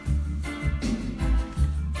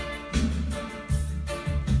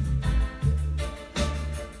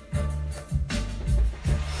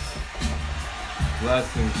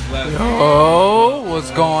Blessings. Yo,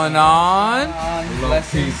 what's going on?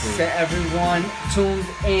 Blessings to everyone tuned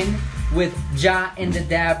in with Ja and the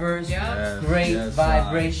Dabbers. Yes, Great yes,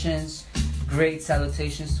 vibrations. Great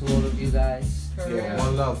salutations to all of you guys. Yeah,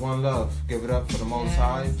 one love. Give it up for the Most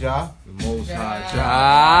High, Ja. The Most High.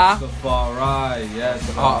 Ja. Rastafari.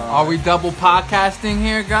 Yes. Are we double podcasting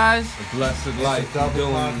here, guys? The blessed It's life. a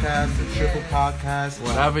double podcast, a triple podcast.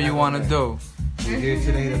 Whatever you want to do. We're here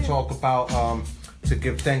today to talk about, to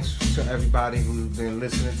give thanks to everybody who's been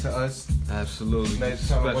listening to us. Absolutely. Let's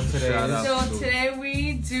tell me what Special today shout is. out So to- today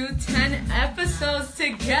we do 10 episodes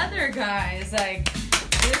together, guys. Like,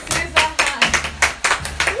 this is a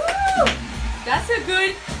hot. Woo! That's a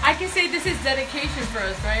good, I can say this is dedication for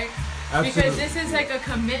us, right? Because Absolutely. this is like a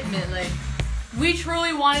commitment. Like, we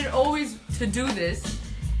truly wanted always to do this.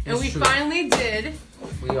 And It's we true. finally did.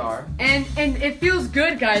 We are. And it feels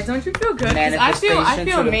good, guys. Don't you feel good? 'Cause I Manifestation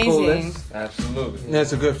feel to the amazing. fullest. Absolutely.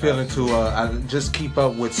 It's a good feeling to just keep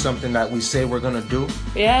up with something that we say we're going to do.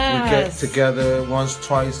 Yes. We get together once,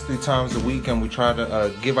 twice, 3 times a week, and we try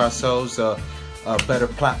to give ourselves a better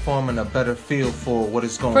platform and a better feel for what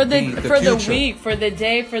it's going For to be. the future. week, for the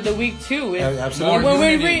day, for the week too. Absolutely. More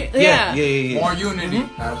When unity. yeah. More unity.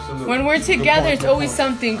 Absolutely. When we're together, point, it's good always point.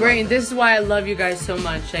 something great, and this is why I love you guys so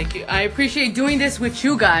much. Like, I appreciate doing this with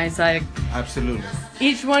you guys. Like, Absolutely.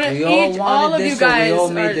 each one, We all all wanted of this, you so guys we all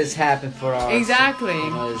are, made this happen for our Exactly.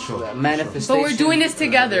 manifestation. but we're doing this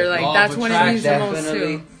together. Like, Law that's of what it means the most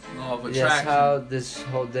Definitely. too. Law of That's attraction. how this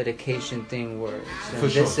whole dedication thing works. And For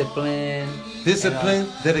sure. discipline.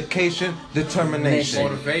 Dedication, determination.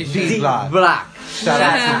 Motivation. D Block. Block. Shout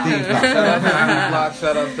out to D Block. Shout out to D-Block,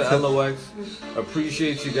 shout out to LOX.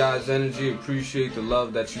 Appreciate you guys' energy. Appreciate the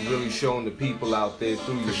love that you really showing the people out there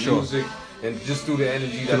through your sure. music and just through the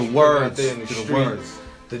energy that the you put words, out there in the to the street. words.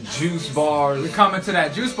 The juice bars. We're coming to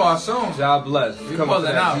that juice bar soon. God bless. We're Coming to pulling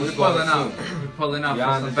that out. juice We're bar pulling out. soon. We're pulling out for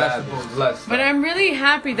Beyond some the Dabbers, vegetables. blessed. But I'm really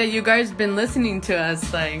happy that you guys been listening to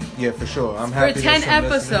us. Like, Yeah, for sure. I'm for happy. there's 10 some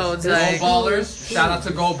listeners. episodes. Go Like, Ballers. Shout out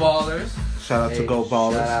to Go Ballers. Shout out to Hey, Go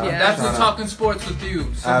Ballers. shout out. Yeah. That's Shout the out. talking sports with you.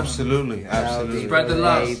 soon. Absolutely, absolutely. Spread the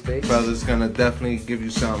love. Brother's gonna definitely give you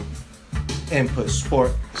some input,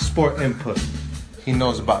 sport input. He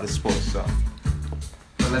knows about the sports, so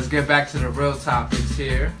But let's get back to the real topics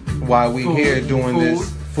here. while we Food. here doing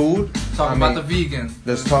this food, Talk I about mean, the vegan.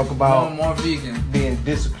 let's talk about More vegan. being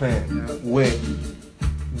disciplined with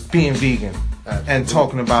being vegan and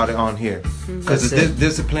talking about it on here, because That's the it.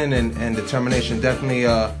 discipline and determination definitely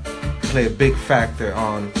play a big factor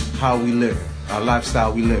on how we live, our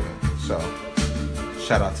lifestyle we live in. So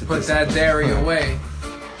shout out to Put that discipline. dairy away.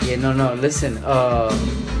 Yeah, no. Listen,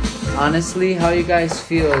 honestly, how you guys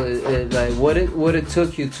feel? Like, what it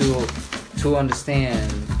took you to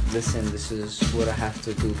understand? Listen, this is what I have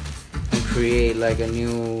to do, and create like a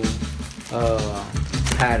new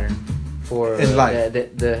pattern for In life.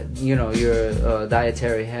 the your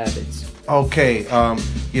dietary habits. Okay,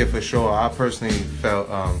 yeah, for sure. I personally felt,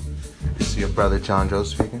 this is your brother John Joe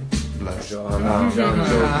speaking. Bless. John Joe.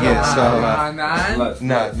 Yeah, so, Bless.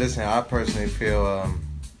 nah, listen, I personally feel,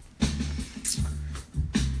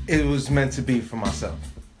 it was meant to be for myself.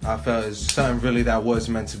 I felt it's something really that was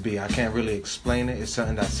meant to be. I can't really explain it. It's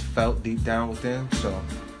something that's felt deep down within, so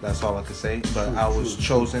that's all I can say. But I was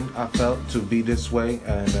chosen, I felt, to be this way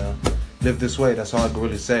and live this way. That's all I can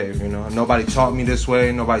really say, you know. Nobody taught me this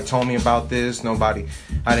way. Nobody told me about this.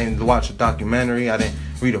 I didn't watch a documentary. I didn't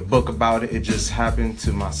read a book about it. It just happened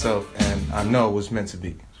to myself, and I know it was meant to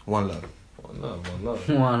be. One love. One love, one love.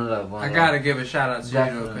 One love. I gotta give a shout out to you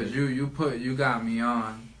though, Definitely. because you got me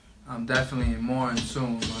on. I'm definitely more in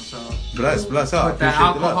tune with myself. Bless up. Put that Appreciate the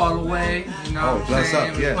love. alcohol away, you know Oh, what I'm bless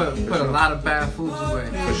saying? up, yeah, Put for a sure. lot of bad foods away.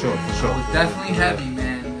 For sure, for sure. It was definitely heavy,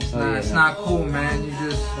 man. It's not cool, man. You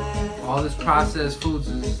just all this processed foods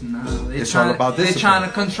is It's all about They're discipline. trying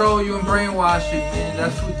to control you and brainwash you,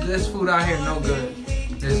 man. This food out here no good.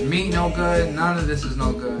 This meat no good. None of this is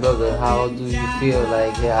no good. Brother, how do you feel?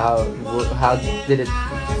 Like, how did it?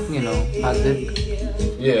 How did?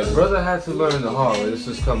 Yeah, brother had to learn the hard way. This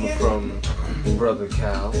is coming from brother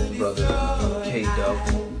Cal, brother K-Dub.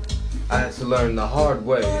 I had to learn the hard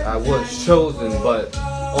way. I was chosen, but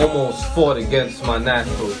almost fought against my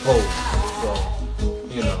natural pose. So,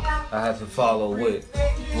 I had to follow what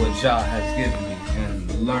Jah has given me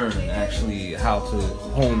and learn actually how to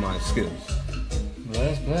hone my skills.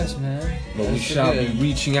 Bless, man. But we shall be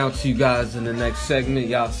reaching out to you guys in the next segment.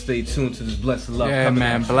 Y'all stay tuned to this blessed love. Yeah, coming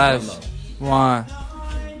man. at you. Bless. Love. One.